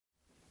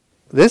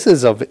this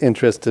is of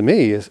interest to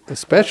me,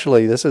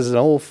 especially this is an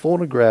old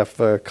phonograph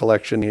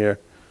collection here.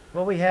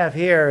 What we have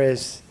here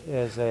is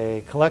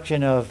a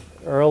collection of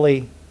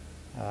early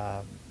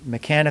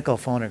mechanical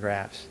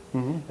phonographs.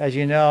 Mm-hmm. As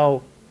you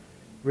know,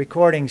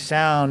 recording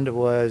sound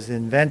was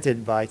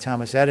invented by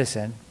Thomas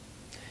Edison.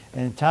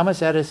 And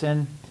Thomas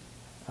Edison,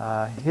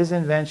 his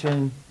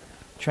invention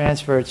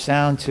transferred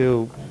sound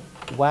to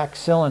wax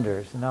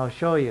cylinders. And I'll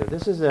show you.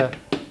 This is an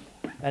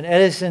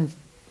Edison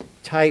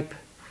type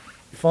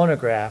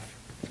phonograph.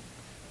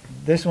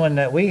 This one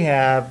that we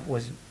have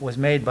was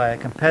made by a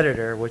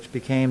competitor, which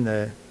became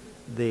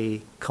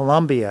the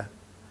Columbia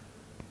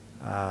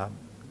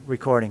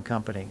recording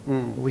company.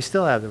 Mm. We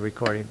still have the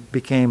recording.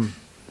 Became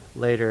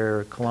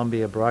later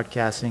Columbia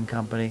Broadcasting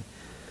Company.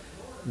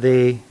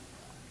 The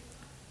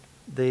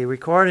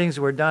recordings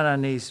were done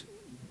on these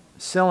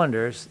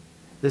cylinders.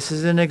 This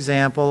is an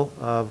example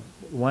of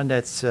one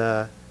that's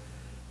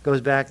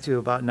goes back to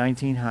about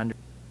 1900.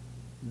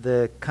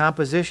 The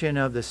composition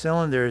of the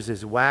cylinders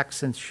is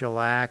wax and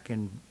shellac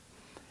and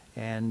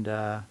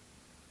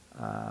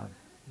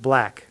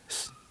black,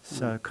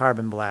 so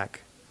carbon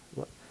black.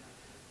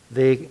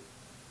 This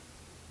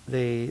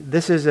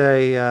is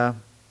a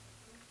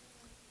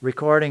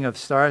recording of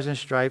Stars and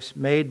Stripes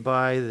made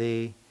by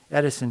the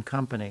Edison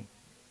Company.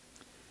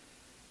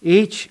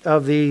 Each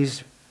of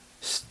these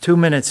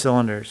 2-minute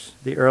cylinders,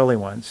 the early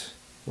ones,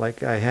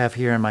 like I have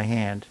here in my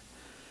hand,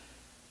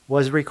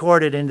 was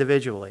recorded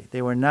individually.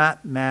 They were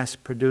not mass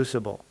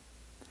producible.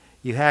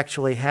 You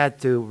actually had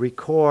to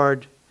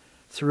record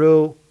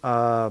through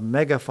a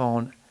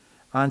megaphone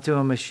onto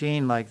a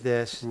machine like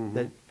this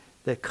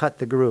that cut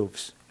the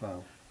grooves.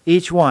 Wow.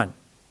 Each one.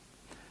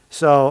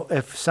 So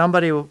if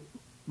somebody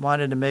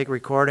wanted to make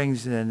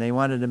recordings and they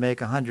wanted to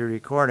make 100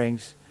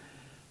 recordings,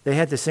 they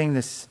had to sing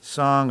this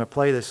song or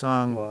play the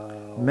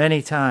song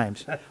many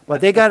times.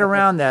 But they got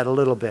around that a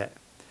little bit.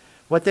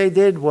 What they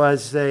did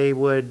was they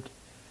would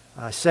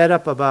set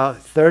up about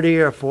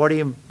 30 or 40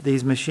 of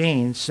these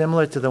machines,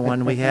 similar to the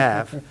one we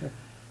have,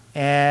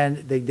 and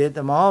they did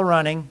them all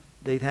running.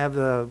 They'd have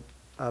a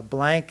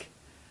blank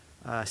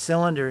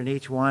cylinder in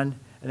each one,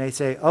 and they'd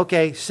say,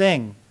 "Okay,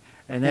 sing."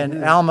 And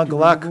then Alma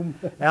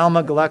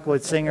Gluck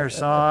would sing her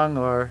song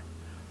or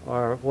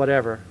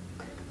whatever.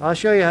 I'll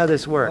show you how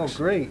this works. Oh,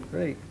 great,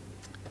 great.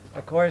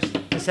 Of course,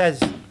 this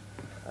has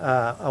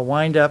a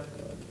wind-up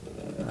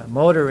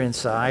motor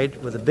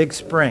inside with a big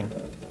spring.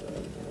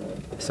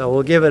 So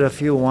we'll give it a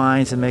few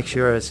winds and make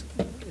sure it's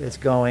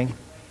going.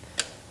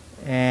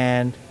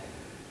 And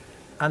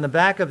on the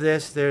back of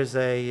this, there's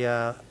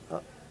a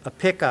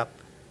pickup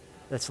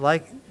that's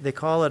like, they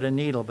call it a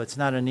needle, but it's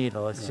not a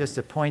needle. It's just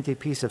a pointy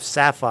piece of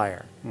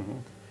sapphire.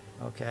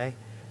 Okay?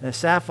 And the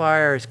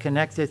sapphire is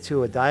connected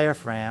to a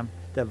diaphragm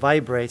that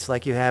vibrates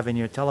like you have in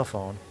your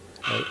telephone.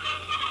 Right?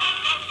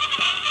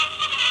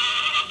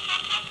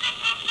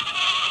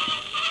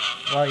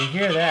 Well, you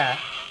hear that.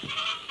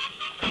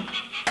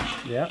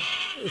 Yeah.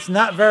 It's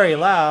not very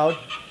loud,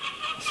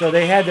 so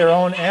they had their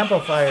own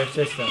amplifier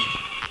system.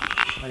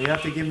 You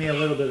have to give me a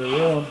little bit of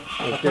room.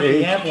 I'll put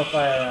the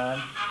amplifier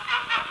on.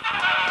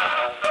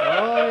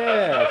 Oh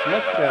yeah, it's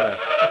much better.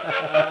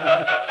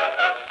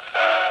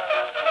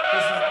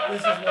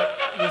 This is what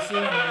you see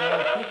in the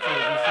old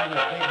pictures. You see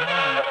this big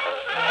horn.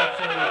 It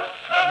actually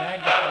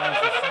magnifies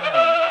the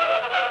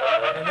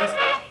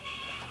sound.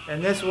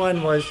 And this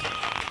one was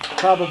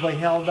probably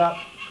held up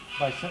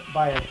by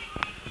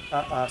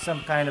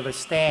some kind of a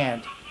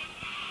stand.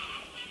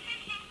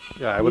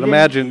 Yeah, I would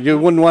imagine you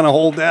wouldn't want to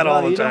hold that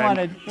all the time.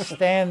 You don't want to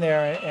stand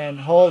there and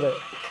hold it.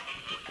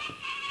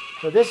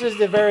 So this is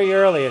the very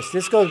earliest.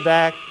 This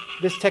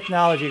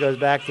technology goes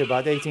back to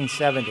about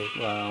 1870.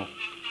 Wow.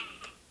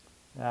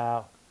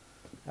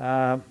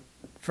 Now,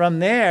 from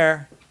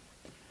there,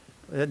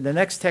 the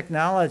next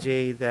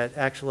technology that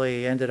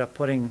actually ended up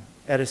putting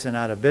Edison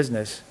out of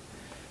business,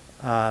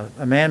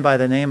 a man by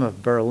the name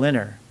of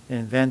Berliner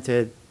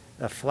invented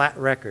a flat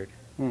record.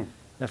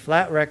 The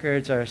flat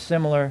records are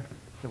similar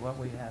to what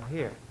we have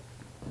here.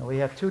 And we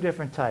have two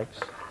different types.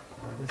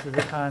 This is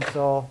the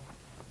console.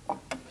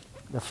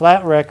 The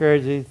flat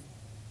record,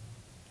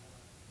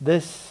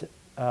 this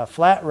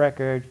flat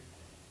record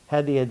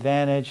had the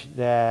advantage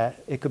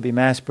that it could be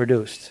mass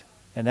produced.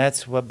 And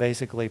that's what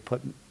basically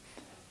put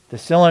the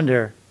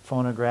cylinder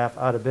phonograph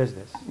out of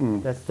business.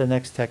 That's the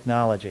next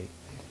technology.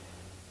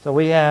 So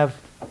we have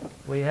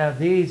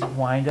these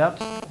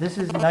wind-ups. This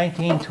is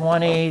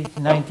 1920,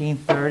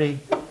 1930.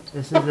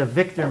 This is a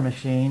Victor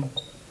machine.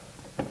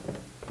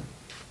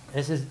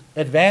 This is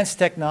advanced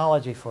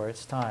technology for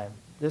its time.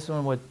 This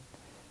one would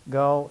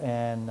go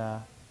and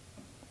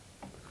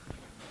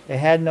it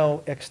had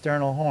no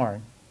external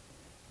horn.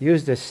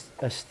 Used a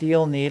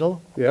steel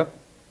needle. Yep.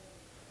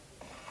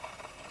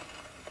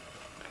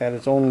 Had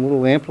its own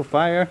little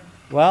amplifier.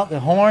 Well,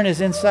 the horn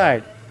is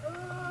inside.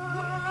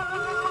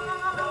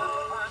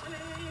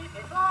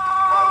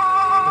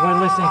 We're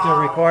listening to a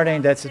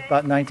recording that's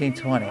about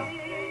 1920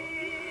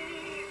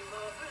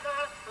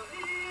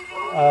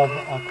 of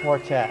a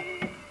quartet.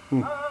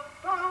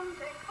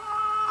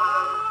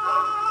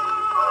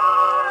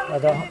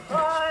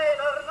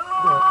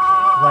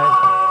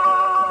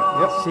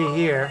 See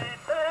here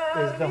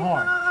is the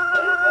horn.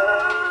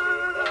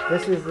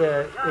 This is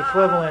the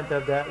equivalent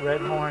of that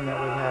red horn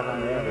that we have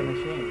on the other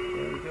machine.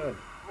 Very good.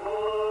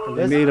 And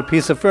they made a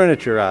piece of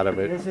furniture out of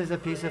it. This is a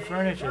piece of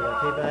furniture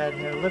that people had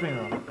in their living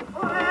room.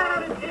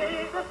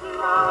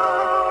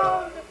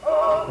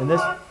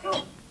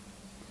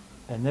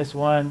 And this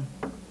one,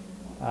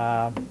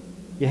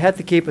 you had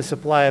to keep a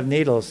supply of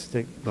needles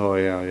Oh,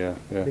 yeah.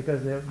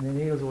 because the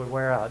needles would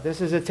wear out.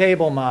 This is a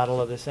table model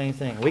of the same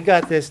thing. We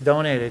got this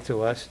donated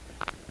to us.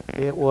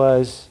 It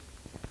was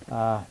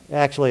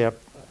actually a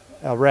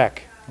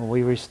wreck when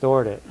we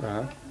restored it.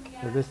 Uh-huh.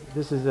 So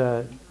this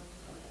is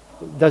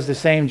does the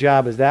same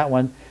job as that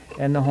one,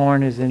 and the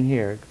horn is in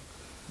here.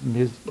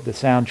 The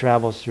sound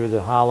travels through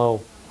the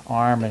hollow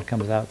arm and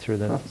comes out through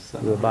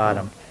the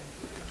bottom.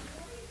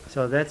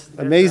 So that's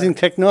Amazing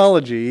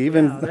technology,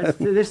 even. yeah,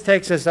 this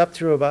takes us up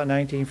through about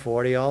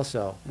 1940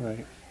 also.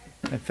 Right.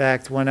 In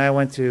fact, when I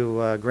went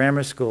to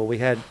grammar school, we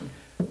had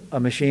a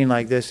machine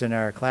like this in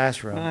our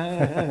classroom.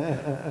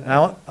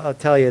 I'll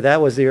tell you,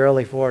 that was the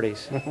early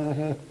 40s,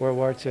 World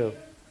War II.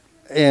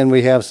 And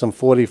we have some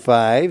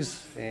 45s.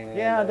 And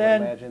Yeah, I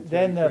imagine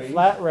then the 33s.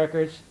 flat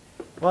records.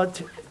 Well,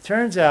 it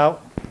turns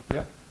out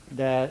Yep.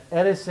 that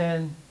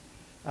Edison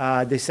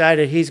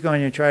decided he's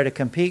going to try to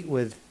compete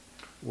with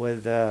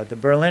the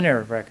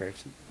Berliner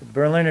records. The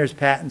Berliner's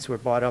patents were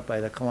bought up by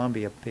the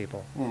Columbia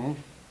people, Mhm.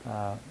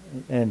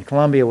 and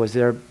Columbia was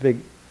their big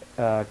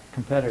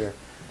competitor.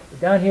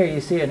 Down here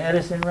you see an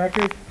Edison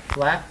record,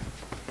 flat.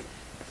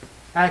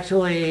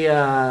 Actually,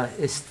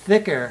 is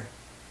thicker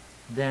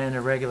than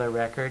a regular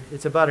record.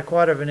 It's about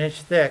 1/4 of an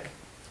inch thick.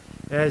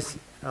 It has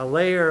a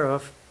layer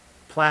of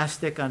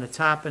plastic on the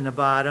top and the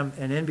bottom,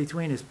 and in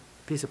between is a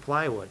piece of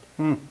plywood.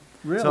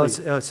 Really? So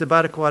it's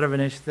about 1/4 of an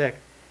inch thick.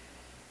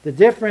 The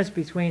difference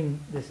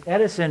between this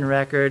Edison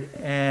record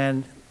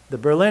and the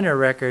Berliner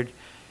record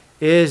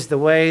is the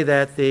way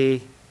that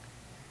the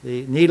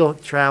needle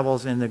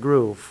travels in the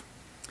groove.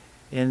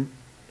 And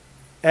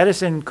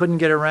Edison couldn't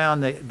get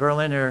around the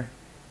Berliner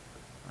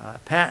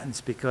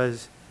patents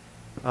because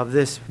of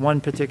this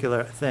one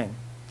particular thing.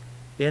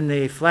 In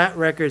the flat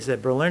records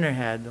that Berliner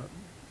had,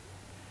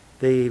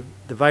 the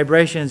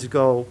vibrations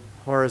go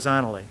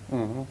horizontally.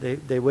 Mhm.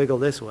 They wiggle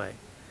this way.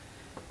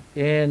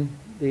 In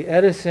the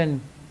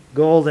Edison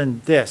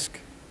golden disc,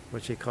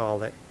 which he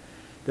called it,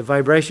 the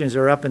vibrations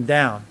are up and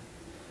down.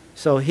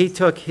 So he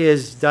took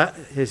his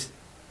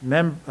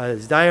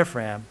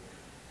diaphragm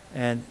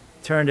and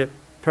turned it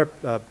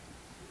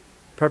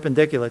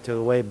perpendicular to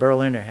the way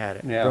Berliner had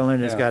it. Yeah,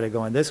 Berliner's yeah. got it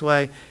going this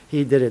way.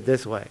 He did it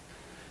this way.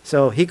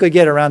 So he could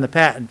get around the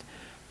patent.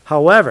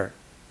 However,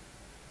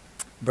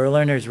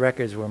 Berliner's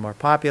records were more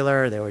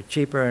popular, they were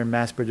cheaper and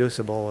mass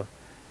producible,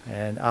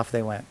 and off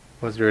they went.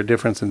 Was there a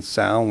difference in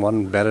sound,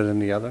 one better than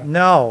the other?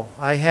 No,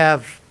 I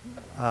have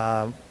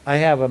a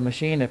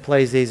machine that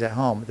plays these at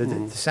home.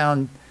 The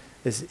sound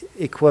is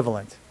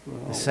equivalent,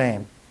 the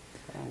same.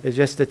 It's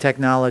just the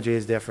technology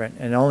is different,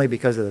 and only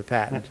because of the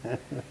patent.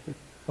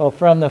 Well,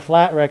 from the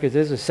flat records,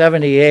 this is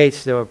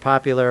 78s that were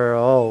popular,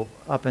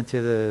 up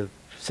into the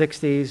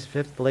 60s,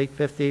 late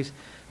 50s,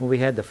 when we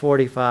had the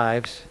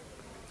 45s.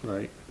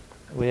 Right.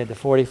 We had the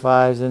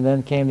 45s, and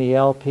then came the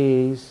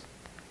LPs,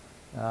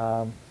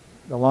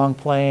 the long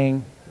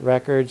playing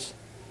records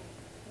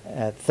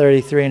at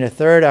 33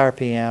 1/3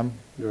 RPM.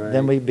 Right.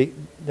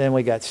 Then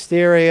we got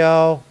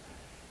stereo,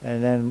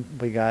 and then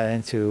we got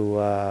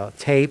into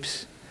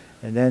tapes,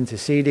 and then to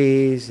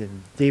CDs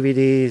and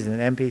DVDs and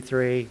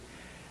MP3.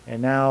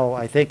 And now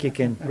I think you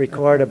can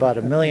record about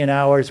 1 million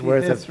hours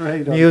worth That's of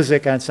right.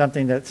 music on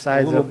something that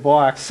size little of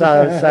box.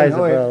 size of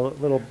I a know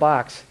little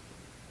box.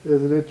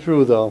 Isn't it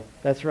true, though?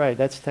 That's right.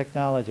 That's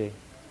technology.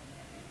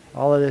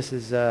 All of this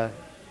is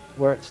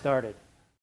where it started.